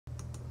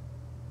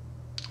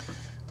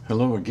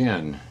Hello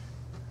again.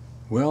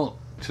 Well,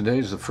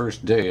 today's the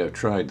first day I've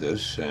tried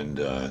this, and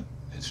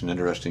it's an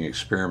interesting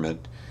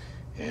experiment.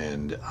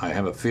 And I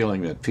have a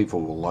feeling that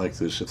people will like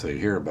this if they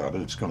hear about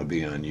it. It's going to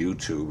be on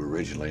YouTube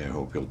originally. I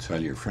hope you'll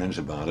tell your friends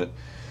about it.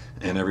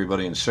 And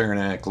everybody in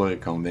Saranac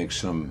Lake, I'll make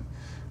some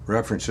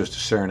references to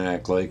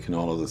Saranac Lake and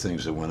all of the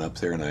things that went up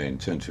there. And I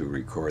intend to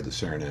record the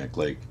Saranac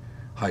Lake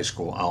High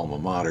School alma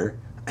mater,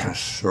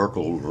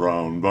 circled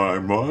round by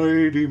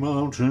mighty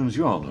mountains.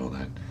 You all know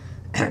that.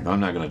 I'm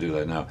not going to do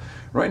that now.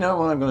 Right now,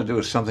 what I'm going to do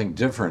is something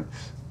different.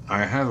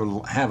 I have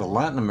a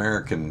Latin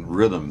American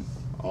rhythm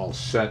all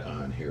set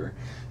on here,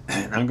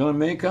 and I'm going to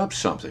make up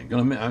something.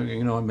 I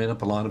made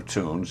up a lot of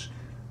tunes.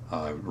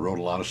 I wrote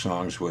a lot of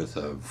songs with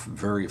a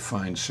very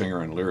fine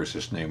singer and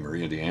lyricist named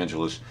Maria De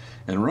Angelis.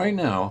 And right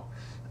now,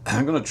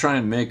 I'm going to try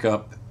and make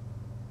up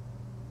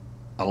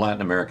a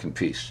Latin American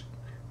piece.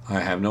 I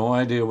have no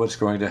idea what's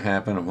going to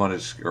happen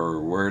and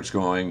or where it's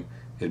going.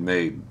 It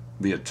may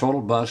be a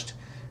total bust.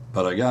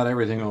 But I got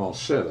everything all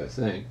set, I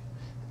think.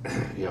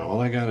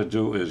 All I got to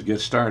do is get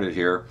started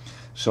here.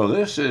 So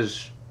this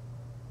is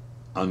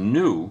a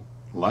new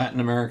Latin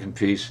American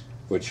piece,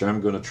 which I'm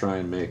going to try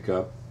and make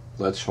up.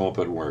 Let's hope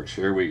it works.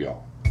 Here we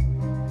go.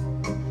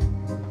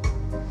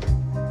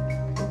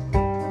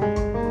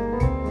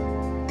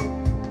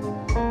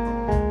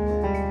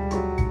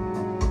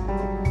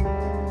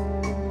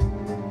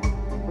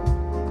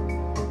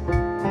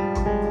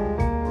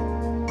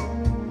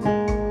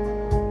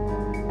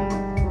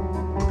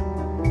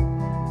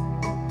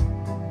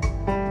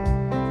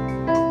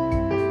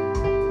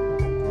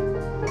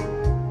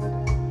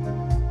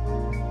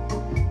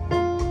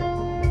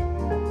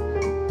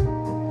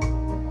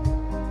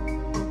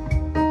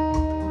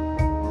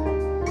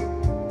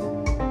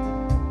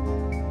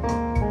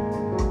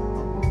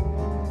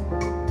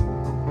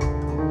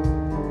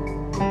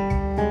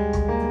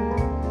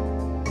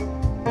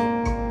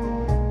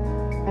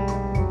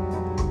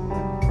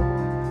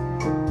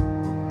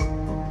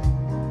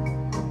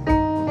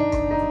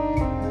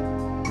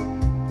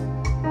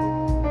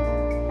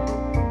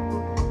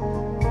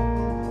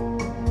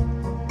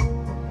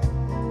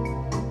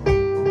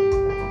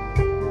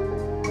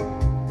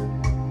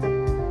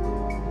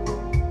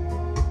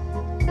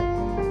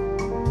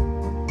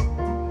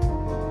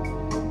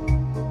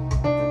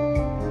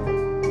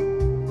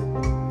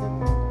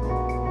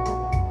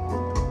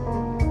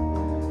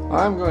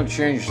 I'm going to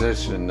change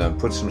this and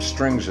put some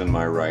strings in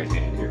my right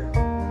hand here.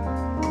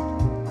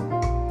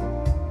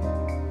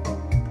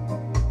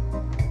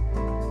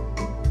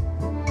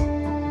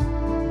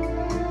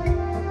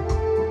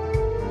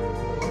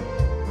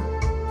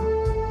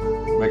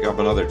 Make up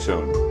another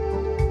tune.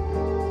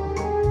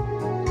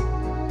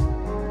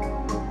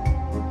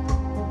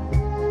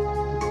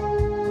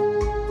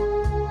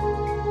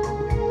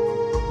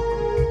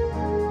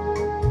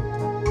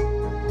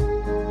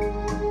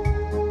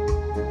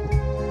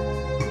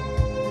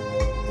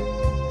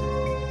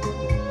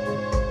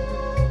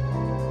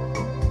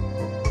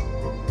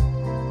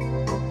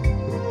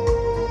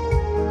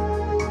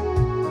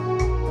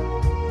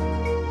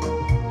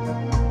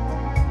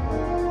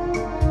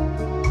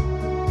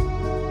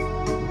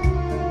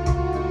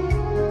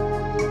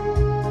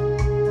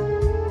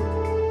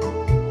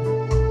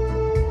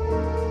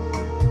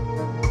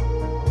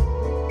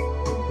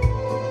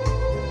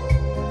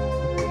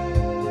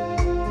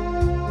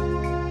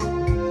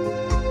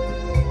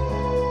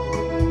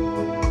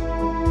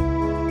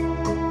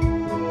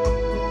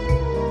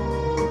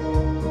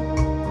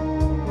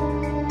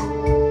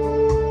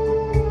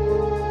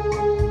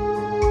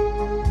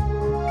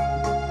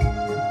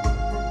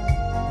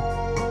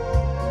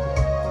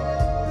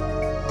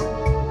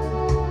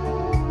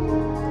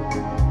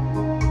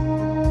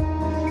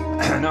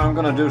 Now I'm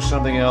going to do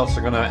something else.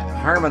 I'm going to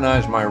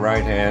harmonize my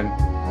right hand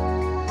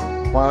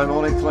while I'm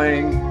only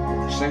playing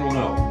a single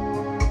note.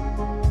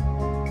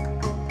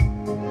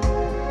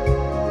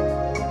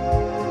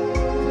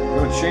 I'm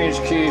going to change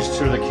keys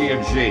to the key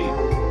of G.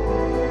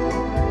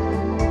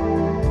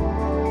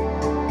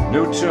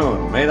 New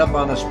tune, made up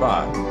on the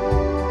spot.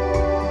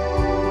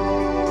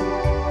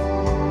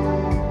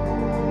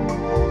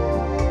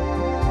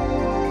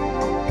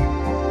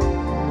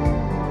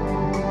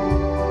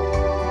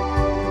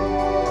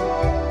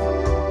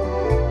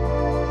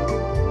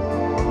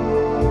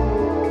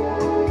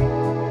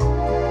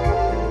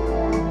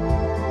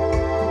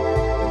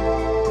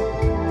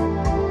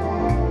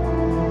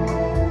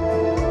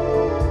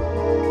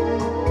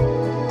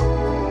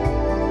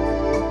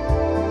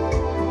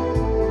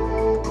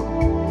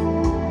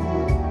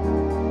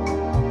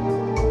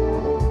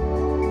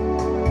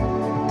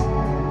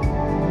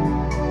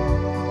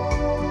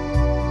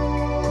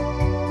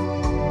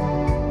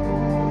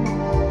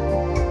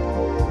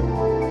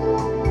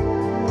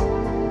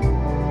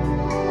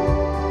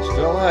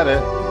 Still at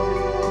it.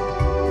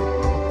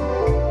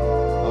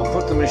 I'll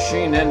put the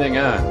machine ending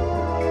on.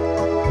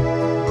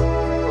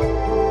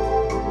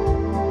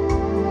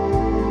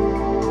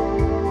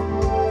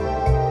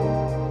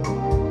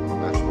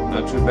 That's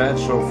not too bad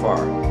so far,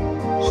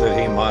 said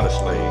he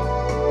modestly.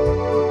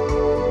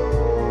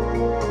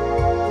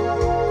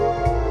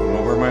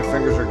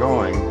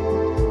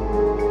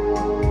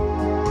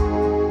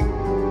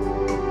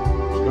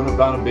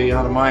 about to be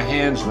out of my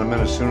hands in a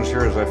minute, as soon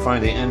as I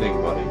find the ending,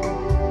 buddy.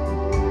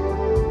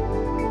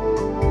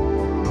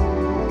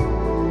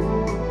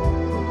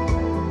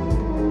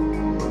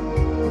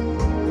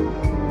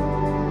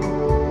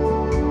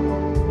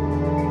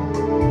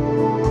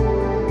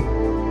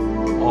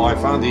 Oh, I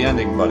found the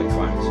ending, buddy,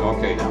 Klein. So,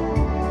 okay,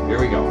 now, here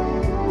we go.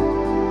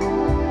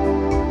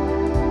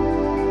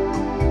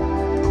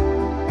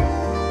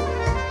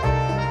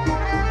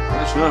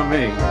 That's not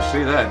me.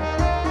 See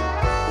that?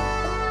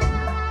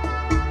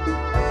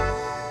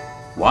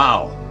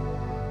 Wow.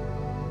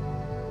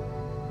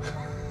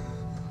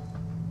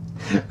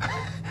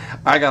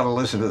 I got to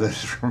listen to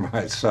this for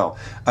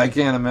myself. I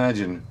can't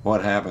imagine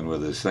what happened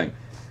with this thing.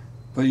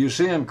 But you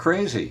see, I'm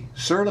crazy.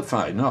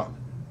 Certified. No,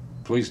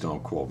 please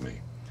don't quote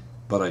me.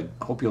 But I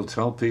hope you'll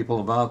tell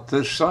people about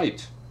this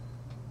site.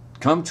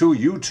 Come to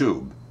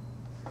YouTube.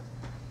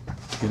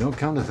 You know,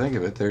 come to think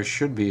of it, there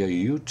should be a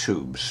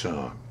YouTube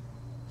song.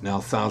 Now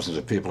thousands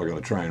of people are going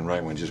to try and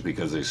write one just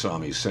because they saw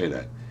me say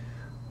that.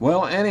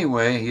 Well,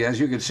 anyway, as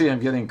you can see, I'm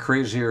getting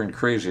crazier and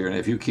crazier, and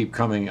if you keep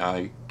coming,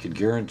 I can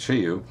guarantee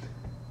you,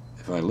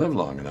 if I live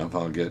long enough,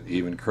 I'll get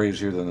even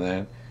crazier than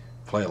that,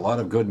 play a lot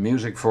of good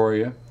music for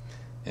you,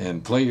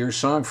 and play your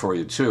song for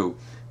you, too,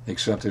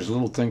 except there's a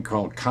little thing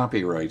called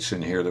copyrights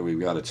in here that we've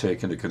got to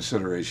take into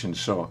consideration,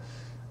 so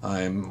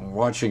I'm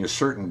watching a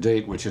certain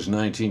date, which is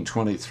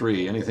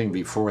 1923. Anything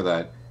before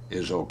that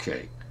is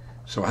okay.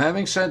 So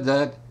having said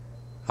that,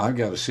 I've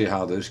got to see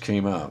how this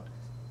came out.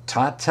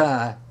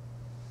 Ta-ta!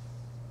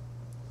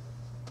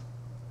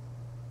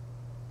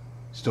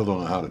 Still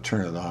don't know how to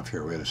turn it off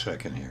here. Wait a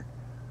second here.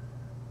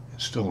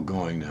 It's still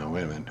going now.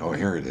 Wait a minute. Oh,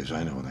 here it is.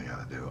 I know what I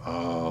got to do.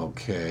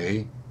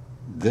 Okay.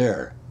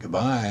 There.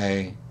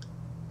 Goodbye.